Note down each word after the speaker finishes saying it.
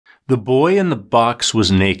The boy in the box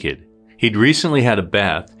was naked. He'd recently had a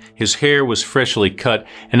bath, his hair was freshly cut,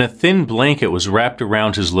 and a thin blanket was wrapped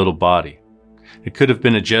around his little body. It could have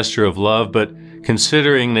been a gesture of love, but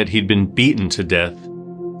considering that he'd been beaten to death,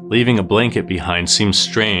 leaving a blanket behind seemed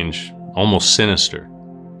strange, almost sinister.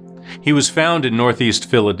 He was found in northeast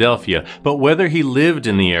Philadelphia, but whether he lived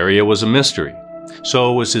in the area was a mystery.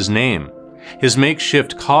 So was his name. His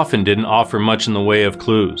makeshift coffin didn't offer much in the way of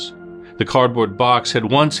clues. The cardboard box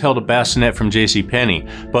had once held a bassinet from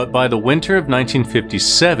JCPenney, but by the winter of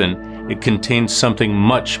 1957, it contained something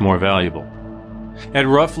much more valuable. At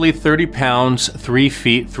roughly 30 pounds, 3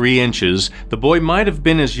 feet, 3 inches, the boy might have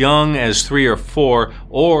been as young as 3 or 4,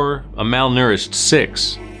 or a malnourished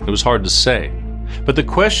 6. It was hard to say. But the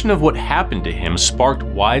question of what happened to him sparked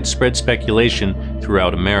widespread speculation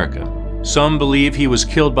throughout America. Some believe he was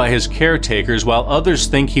killed by his caretakers, while others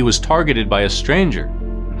think he was targeted by a stranger.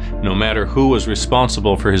 No matter who was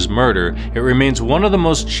responsible for his murder, it remains one of the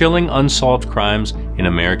most chilling unsolved crimes in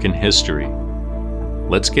American history.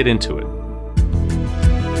 Let's get into it.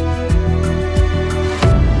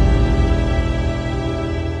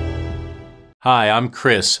 Hi, I'm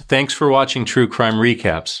Chris. Thanks for watching True Crime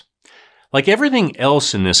Recaps. Like everything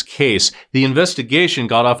else in this case, the investigation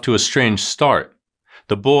got off to a strange start.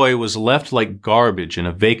 The boy was left like garbage in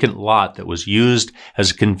a vacant lot that was used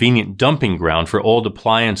as a convenient dumping ground for old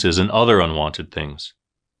appliances and other unwanted things.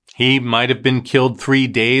 He might have been killed 3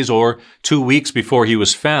 days or 2 weeks before he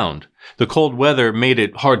was found. The cold weather made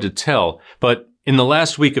it hard to tell, but in the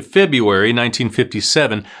last week of February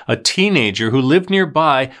 1957, a teenager who lived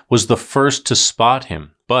nearby was the first to spot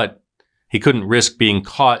him. But he couldn't risk being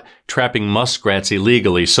caught trapping muskrats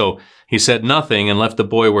illegally, so he said nothing and left the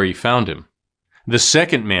boy where he found him. The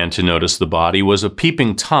second man to notice the body was a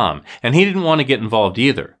peeping Tom, and he didn't want to get involved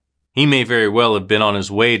either. He may very well have been on his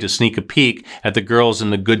way to sneak a peek at the girls in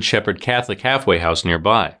the Good Shepherd Catholic halfway house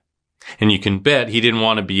nearby. And you can bet he didn't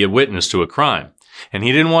want to be a witness to a crime. And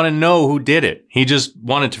he didn't want to know who did it. He just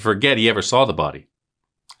wanted to forget he ever saw the body.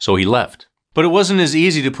 So he left. But it wasn't as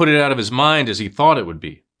easy to put it out of his mind as he thought it would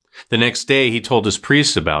be. The next day, he told his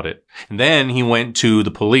priest about it. And then he went to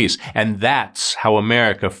the police. And that's how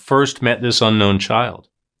America first met this unknown child.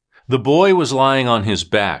 The boy was lying on his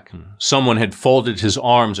back. Someone had folded his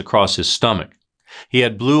arms across his stomach. He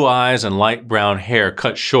had blue eyes and light brown hair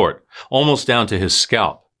cut short, almost down to his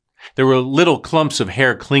scalp. There were little clumps of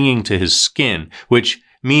hair clinging to his skin, which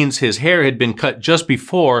means his hair had been cut just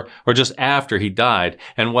before or just after he died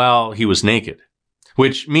and while he was naked.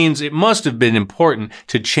 Which means it must have been important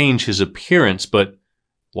to change his appearance, but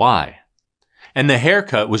why? And the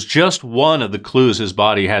haircut was just one of the clues his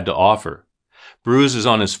body had to offer. Bruises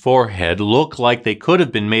on his forehead look like they could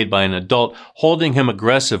have been made by an adult holding him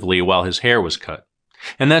aggressively while his hair was cut.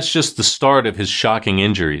 And that's just the start of his shocking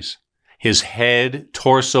injuries. His head,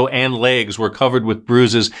 torso, and legs were covered with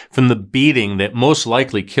bruises from the beating that most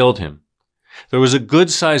likely killed him. There was a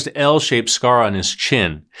good-sized L-shaped scar on his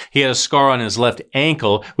chin. He had a scar on his left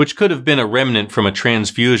ankle, which could have been a remnant from a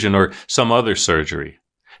transfusion or some other surgery.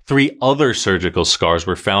 3 other surgical scars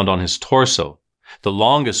were found on his torso. The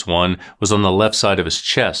longest one was on the left side of his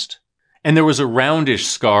chest. And there was a roundish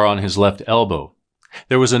scar on his left elbow.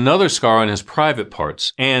 There was another scar on his private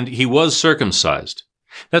parts, and he was circumcised.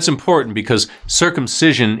 That's important because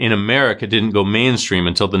circumcision in America didn't go mainstream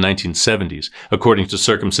until the 1970s, according to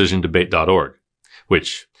circumcisiondebate.org,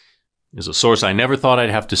 which is a source I never thought I'd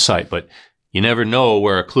have to cite, but you never know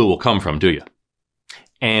where a clue will come from, do you?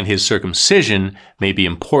 And his circumcision may be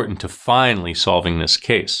important to finally solving this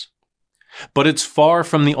case. But it's far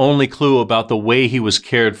from the only clue about the way he was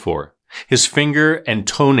cared for. His finger and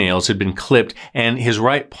toenails had been clipped, and his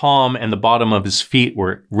right palm and the bottom of his feet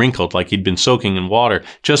were wrinkled like he'd been soaking in water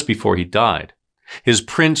just before he died. His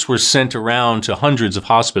prints were sent around to hundreds of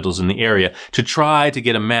hospitals in the area to try to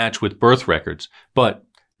get a match with birth records, but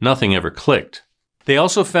nothing ever clicked. They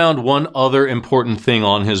also found one other important thing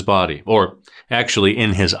on his body, or actually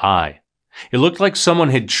in his eye. It looked like someone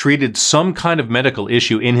had treated some kind of medical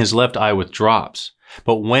issue in his left eye with drops,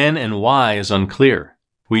 but when and why is unclear.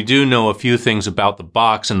 We do know a few things about the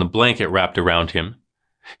box and the blanket wrapped around him.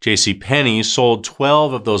 JCPenney sold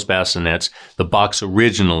 12 of those bassinets the box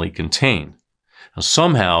originally contained. Now,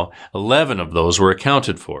 somehow, 11 of those were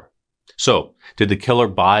accounted for. So, did the killer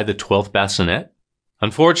buy the 12th bassinet?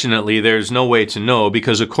 Unfortunately, there's no way to know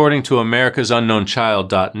because according to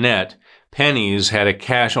americasunnknownchild.net, Penny's had a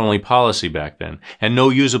cash-only policy back then, and no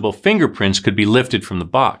usable fingerprints could be lifted from the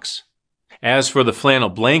box. As for the flannel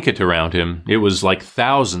blanket around him, it was like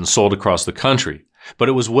thousands sold across the country, but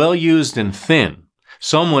it was well used and thin.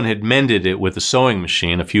 Someone had mended it with a sewing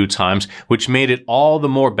machine a few times, which made it all the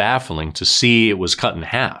more baffling to see it was cut in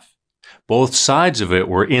half. Both sides of it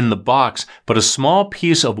were in the box, but a small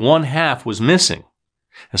piece of one half was missing.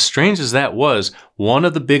 As strange as that was, one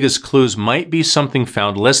of the biggest clues might be something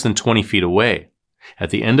found less than 20 feet away, at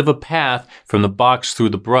the end of a path from the box through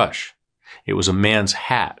the brush. It was a man's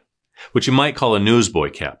hat, which you might call a newsboy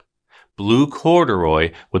cap. Blue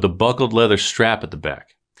corduroy with a buckled leather strap at the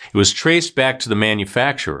back. It was traced back to the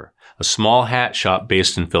manufacturer, a small hat shop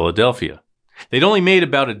based in Philadelphia. They'd only made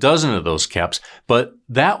about a dozen of those caps, but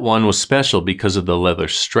that one was special because of the leather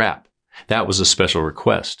strap. That was a special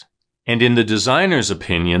request. And in the designer's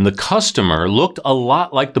opinion, the customer looked a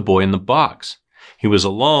lot like the boy in the box. He was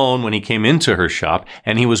alone when he came into her shop,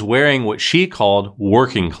 and he was wearing what she called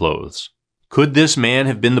working clothes. Could this man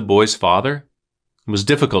have been the boy's father? It was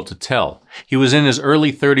difficult to tell. He was in his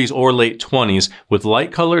early 30s or late 20s with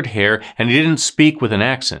light-colored hair, and he didn't speak with an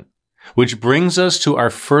accent. Which brings us to our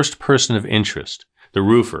first person of interest, the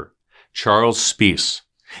roofer, Charles Spiess.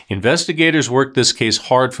 Investigators worked this case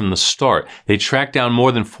hard from the start. They tracked down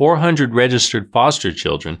more than 400 registered foster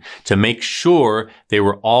children to make sure they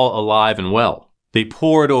were all alive and well. They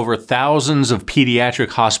pored over thousands of pediatric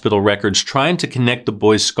hospital records trying to connect the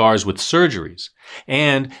boy's scars with surgeries.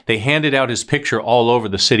 And they handed out his picture all over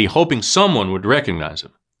the city, hoping someone would recognize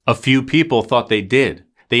him. A few people thought they did.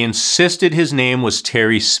 They insisted his name was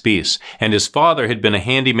Terry Spiess, and his father had been a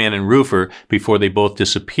handyman and roofer before they both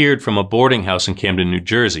disappeared from a boarding house in Camden, New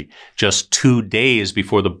Jersey, just 2 days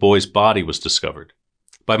before the boy's body was discovered.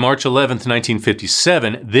 By March 11,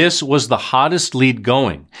 1957, this was the hottest lead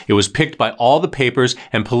going. It was picked by all the papers,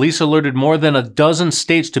 and police alerted more than a dozen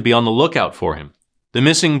states to be on the lookout for him. The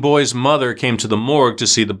missing boy's mother came to the morgue to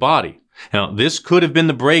see the body. Now, this could have been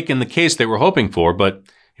the break in the case they were hoping for, but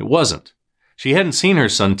it wasn't. She hadn't seen her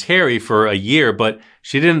son Terry for a year, but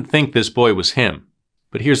she didn't think this boy was him.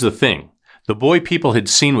 But here's the thing. The boy people had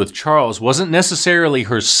seen with Charles wasn't necessarily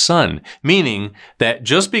her son, meaning that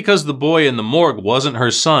just because the boy in the morgue wasn't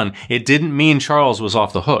her son, it didn't mean Charles was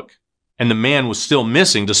off the hook. And the man was still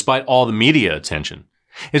missing despite all the media attention.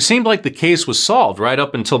 It seemed like the case was solved right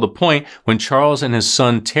up until the point when Charles and his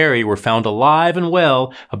son Terry were found alive and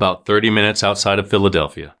well about 30 minutes outside of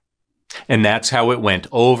Philadelphia. And that's how it went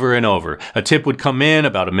over and over. A tip would come in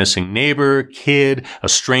about a missing neighbor, kid, a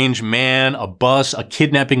strange man, a bus, a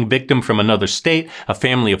kidnapping victim from another state, a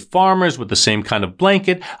family of farmers with the same kind of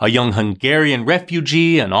blanket, a young Hungarian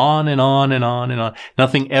refugee, and on and on and on and on.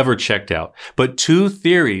 Nothing ever checked out. But 2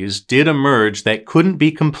 theories did emerge that couldn't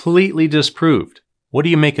be completely disproved. What do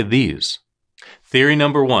you make of these? Theory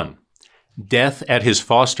number 1, death at his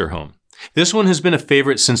foster home. This one has been a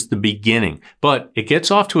favorite since the beginning, but it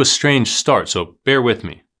gets off to a strange start, so bear with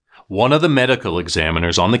me. One of the medical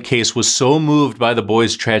examiners on the case was so moved by the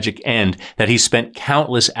boy's tragic end that he spent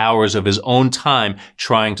countless hours of his own time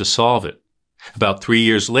trying to solve it. About 3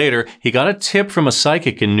 years later, he got a tip from a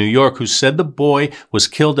psychic in New York who said the boy was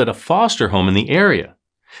killed at a foster home in the area.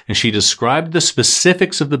 And she described the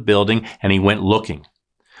specifics of the building, and he went looking.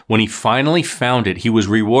 When he finally found it, he was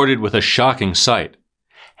rewarded with a shocking sight.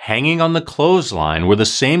 Hanging on the clothesline were the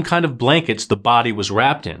same kind of blankets the body was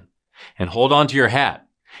wrapped in. And hold on to your hat.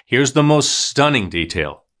 Here's the most stunning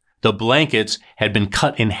detail. The blankets had been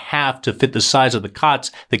cut in half to fit the size of the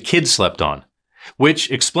cots the kids slept on, which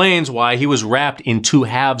explains why he was wrapped in 2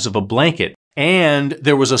 halves of a blanket. And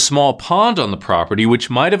there was a small pond on the property which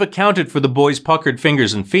might have accounted for the boy's puckered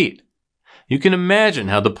fingers and feet. You can imagine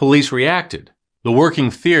how the police reacted. The working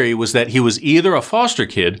theory was that he was either a foster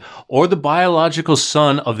kid or the biological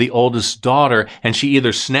son of the oldest daughter, and she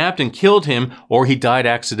either snapped and killed him or he died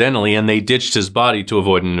accidentally and they ditched his body to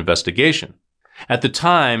avoid an investigation. At the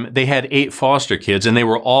time, they had 8 foster kids and they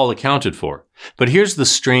were all accounted for. But here's the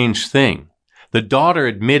strange thing. The daughter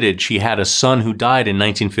admitted she had a son who died in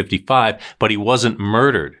 1955, but he wasn't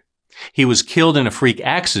murdered. He was killed in a freak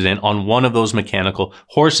accident on one of those mechanical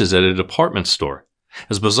horses at a department store.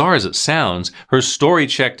 As bizarre as it sounds, her story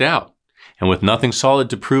checked out, and with nothing solid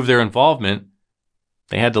to prove their involvement,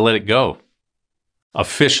 they had to let it go.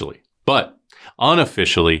 Officially. But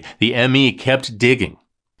unofficially, the ME kept digging.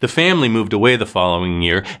 The family moved away the following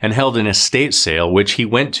year and held an estate sale, which he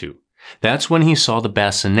went to. That's when he saw the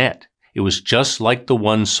bassinet. It was just like the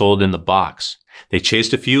one sold in the box. They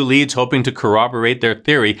chased a few leads hoping to corroborate their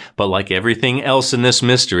theory, but like everything else in this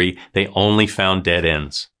mystery, they only found dead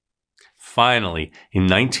ends. Finally, in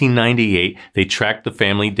 1998, they tracked the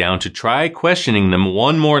family down to try questioning them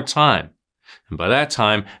one more time. And by that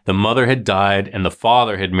time, the mother had died and the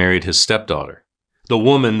father had married his stepdaughter. The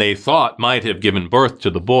woman they thought might have given birth to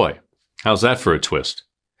the boy. How's that for a twist?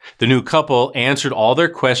 The new couple answered all their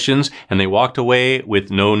questions and they walked away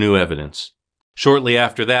with no new evidence. Shortly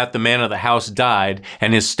after that, the man of the house died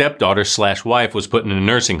and his stepdaughter/wife was put in a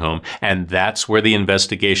nursing home, and that's where the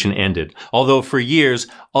investigation ended. Although for years,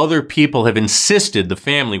 other people have insisted the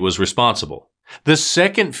family was responsible. The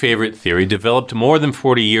second favorite theory developed more than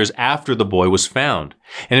 40 years after the boy was found.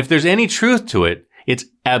 And if there's any truth to it, it's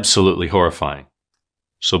absolutely horrifying.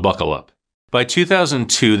 So buckle up. By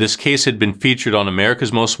 2002, this case had been featured on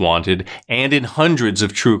America's Most Wanted and in hundreds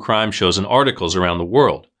of true crime shows and articles around the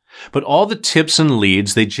world. But all the tips and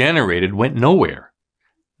leads they generated went nowhere.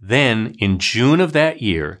 Then, in June of that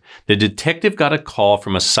year, the detective got a call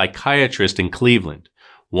from a psychiatrist in Cleveland.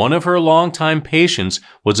 One of her longtime patients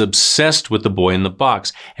was obsessed with the boy in the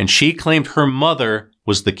box, and she claimed her mother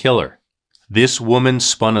was the killer. This woman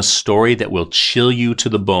spun a story that will chill you to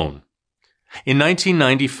the bone. In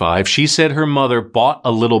 1995, she said her mother bought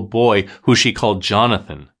a little boy who she called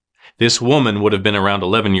Jonathan. This woman would have been around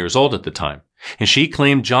 11 years old at the time, and she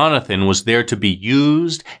claimed Jonathan was there to be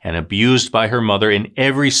used and abused by her mother in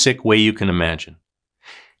every sick way you can imagine.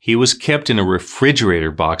 He was kept in a refrigerator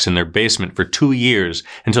box in their basement for 2 years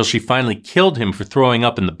until she finally killed him for throwing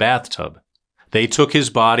up in the bathtub. They took his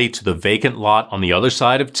body to the vacant lot on the other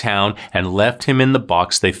side of town and left him in the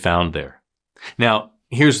box they found there. Now,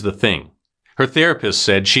 here's the thing. Her therapist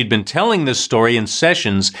said she'd been telling this story in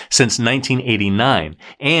sessions since 1989,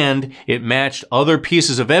 and it matched other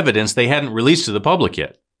pieces of evidence they hadn't released to the public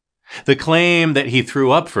yet. The claim that he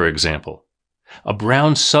threw up, for example. A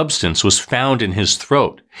brown substance was found in his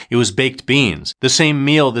throat. It was baked beans, the same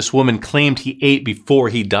meal this woman claimed he ate before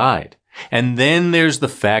he died. And then there's the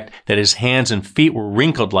fact that his hands and feet were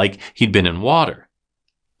wrinkled like he'd been in water.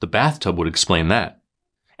 The bathtub would explain that.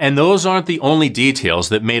 And those aren't the only details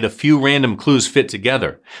that made a few random clues fit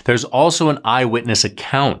together. There's also an eyewitness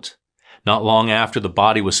account. Not long after the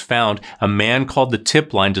body was found, a man called the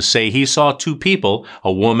tip line to say he saw 2 people,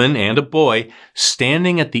 a woman and a boy,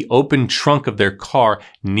 standing at the open trunk of their car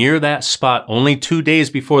near that spot only 2 days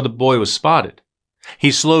before the boy was spotted.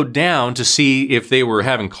 He slowed down to see if they were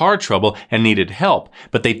having car trouble and needed help,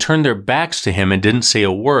 but they turned their backs to him and didn't say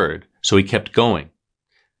a word, so he kept going.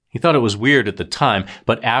 He thought it was weird at the time,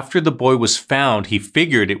 but after the boy was found, he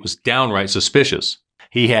figured it was downright suspicious.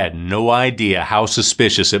 He had no idea how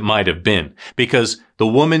suspicious it might have been, because the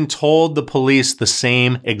woman told the police the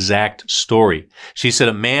same exact story. She said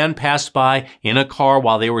a man passed by in a car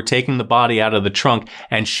while they were taking the body out of the trunk,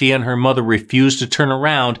 and she and her mother refused to turn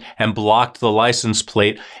around and blocked the license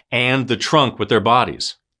plate and the trunk with their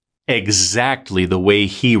bodies. Exactly the way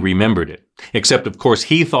he remembered it. Except, of course,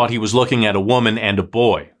 he thought he was looking at a woman and a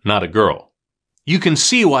boy, not a girl. You can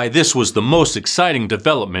see why this was the most exciting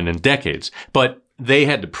development in decades, but they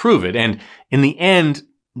had to prove it, and in the end,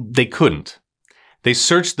 they couldn't. They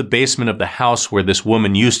searched the basement of the house where this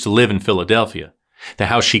woman used to live in Philadelphia. The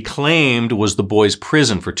house she claimed was the boy's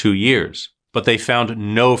prison for 2 years, but they found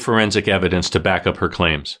no forensic evidence to back up her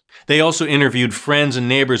claims. They also interviewed friends and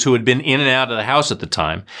neighbors who had been in and out of the house at the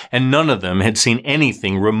time, and none of them had seen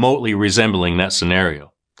anything remotely resembling that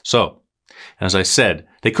scenario. So, as I said,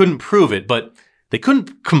 they couldn't prove it, but they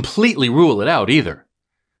couldn't completely rule it out either.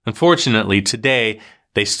 Unfortunately, today,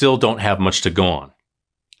 they still don't have much to go on.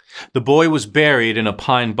 The boy was buried in a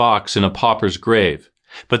pine box in a pauper's grave,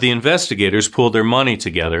 but the investigators pulled their money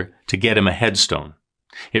together to get him a headstone.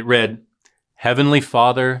 It read, "Heavenly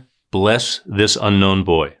Father, bless this unknown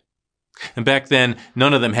boy." And back then,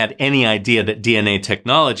 none of them had any idea that DNA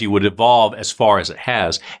technology would evolve as far as it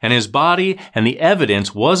has, and his body and the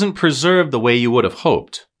evidence wasn't preserved the way you would have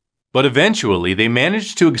hoped. But eventually, they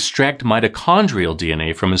managed to extract mitochondrial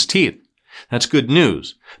DNA from his teeth. That's good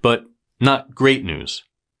news, but not great news.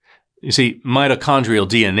 You see, mitochondrial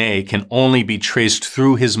DNA can only be traced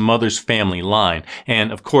through his mother's family line,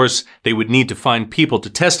 and of course, they would need to find people to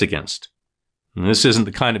test against. And this isn't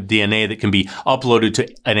the kind of DNA that can be uploaded to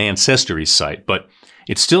an ancestry site, but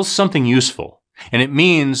it's still something useful. And it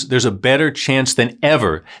means there's a better chance than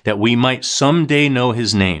ever that we might someday know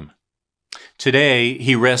his name. Today,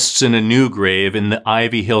 he rests in a new grave in the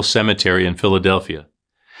Ivy Hill Cemetery in Philadelphia.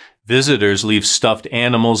 Visitors leave stuffed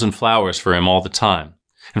animals and flowers for him all the time.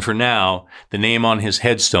 And for now, the name on his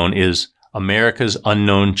headstone is America's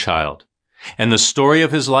Unknown Child. And the story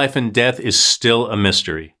of his life and death is still a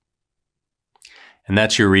mystery. And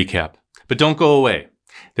that's your recap. But don't go away.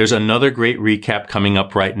 There's another great recap coming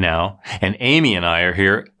up right now, and Amy and I are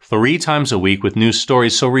here 3 times a week with new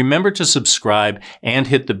stories, so remember to subscribe and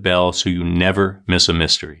hit the bell so you never miss a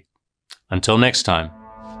mystery. Until next time,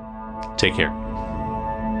 take care.